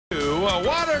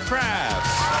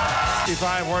watercrafts.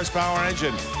 55 horsepower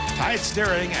engine, tight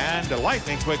steering, and a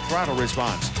lightning quick throttle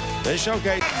response. They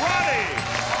showcase Roddy.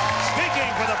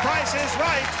 Speaking for The Price is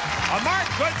Right, a Mark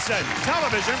Goodson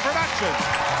television production.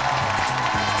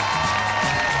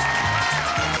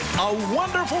 A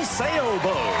wonderful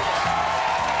sailboat.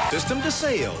 System to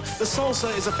sail. The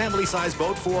Salsa is a family-sized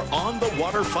boat for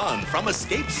on-the-water fun from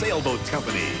Escape Sailboat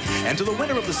Company. And to the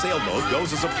winner of the sailboat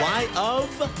goes a supply of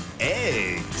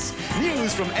eggs.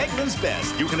 News from Eggland's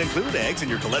Best. You can include eggs in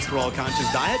your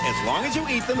cholesterol-conscious diet as long as you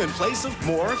eat them in place of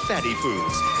more fatty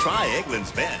foods. Try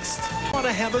Eggland's Best. Want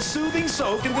to have a soothing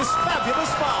soak in this fabulous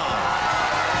spa?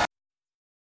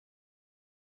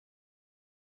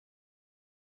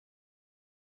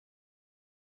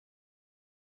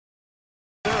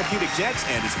 Therapeutic jets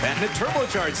and its patented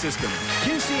turbocharged system.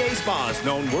 QCA Spas,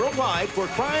 known worldwide for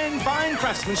fine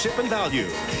craftsmanship and value.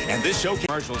 And this show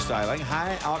commercial styling,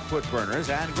 high output burners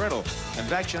and griddle.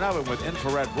 Convection oven with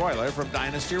infrared broiler from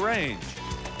Dynasty Range.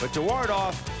 But to ward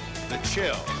off the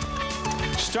chill,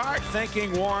 start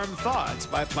thinking warm thoughts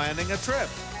by planning a trip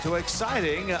to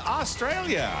exciting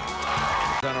Australia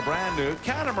on a brand new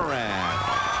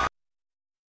catamaran.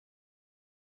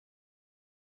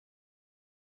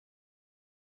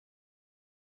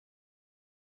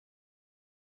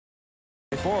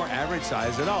 For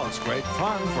average-sized adults, great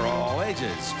fun for all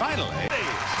ages. Finally,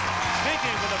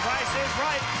 speaking for The Price is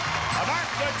Right, a Mark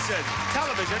Goodson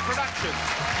television production.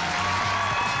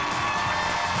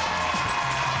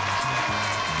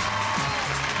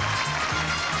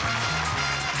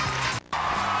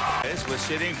 With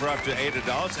seating for up to 8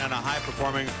 adults and a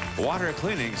high-performing water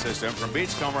cleaning system from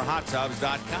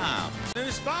BeachcomberHotTubs.com.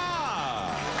 New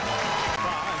spa.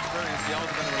 Experience the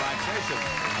ultimate relaxation.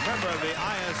 A member of the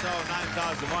ISO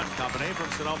 9001 company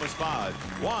from Sonoma Spas.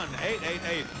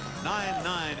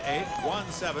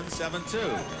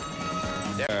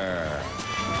 1-888-998-1772. There.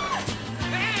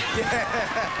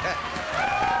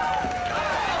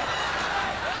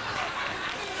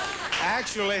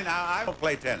 Actually, now, I don't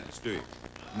play tennis, do you?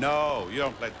 No, you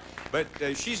don't play. But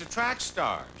she's a track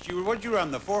star. What'd you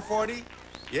run, the 440?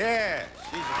 Yeah,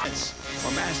 she's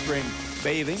for mastering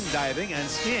bathing, diving, and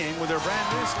skiing with her brand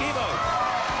new ski boat.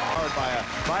 Powered by a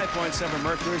 5.7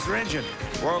 Mercruiser engine.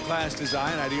 World-class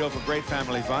design, ideal for great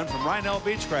family fun from Rhinell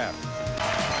Beechcraft.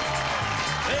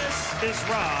 This is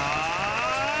Roddy.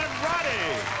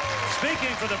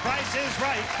 Speaking for The Price is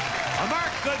Right, a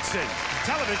Mark Goodson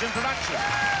television production.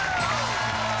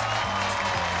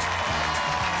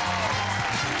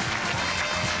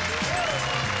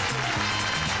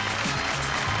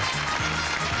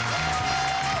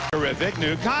 Terrific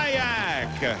new kayak.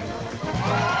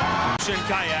 Ocean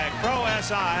Kayak Pro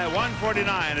SI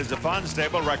 149 is a fun,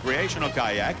 stable, recreational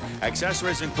kayak.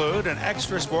 Accessories include an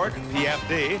extra sport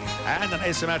PFD and an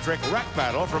asymmetric wreck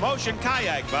battle from Ocean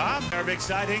Kayak, Bob. Of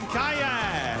exciting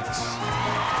kayaks.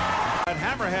 And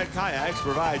Hammerhead Kayaks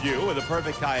provide you with a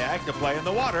perfect kayak to play in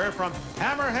the water from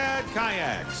Hammerhead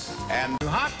Kayaks. And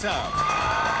hot tub.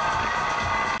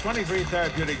 23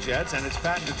 therapeutic jets and its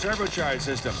patented turbocharged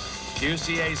system.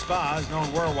 QCA Spas,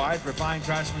 known worldwide for fine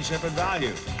craftsmanship and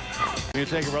value. You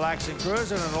take a relaxing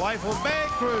cruise in a delightful bay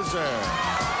cruiser.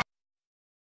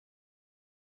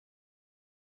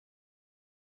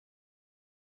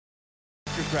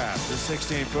 Craft. This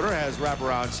 16-footer has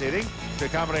wraparound seating to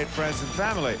accommodate friends and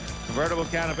family. Convertible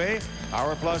canopy,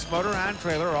 Hour Plus motor, and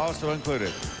trailer are also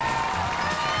included.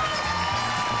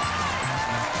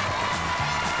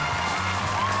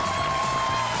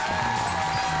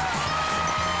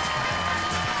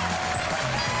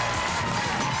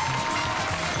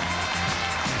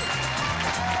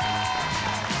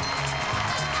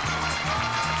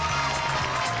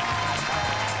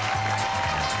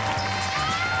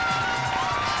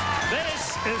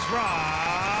 Is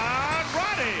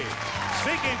Roddy.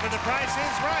 Speaking for The Price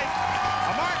is Right,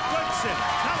 a Mark Goodson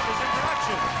television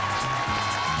production.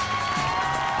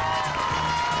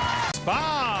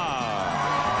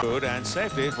 Spa. Food and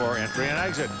safety for entry and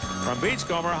exit from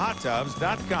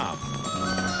BeachcomberHotTubs.com.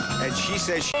 And she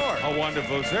says, sure. A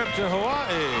wonderful trip to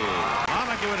Hawaii.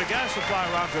 Mama, give it a gas supply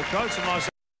round trip coach in Los Angeles.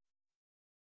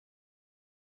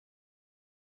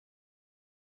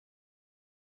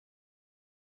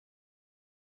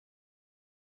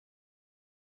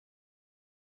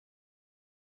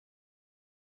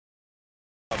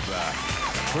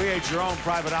 Create your own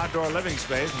private outdoor living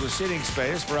space with seating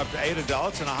space for up to 8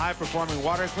 adults and a high-performing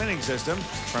water cleaning system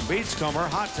from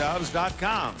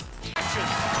BeachcomberHotTubs.com.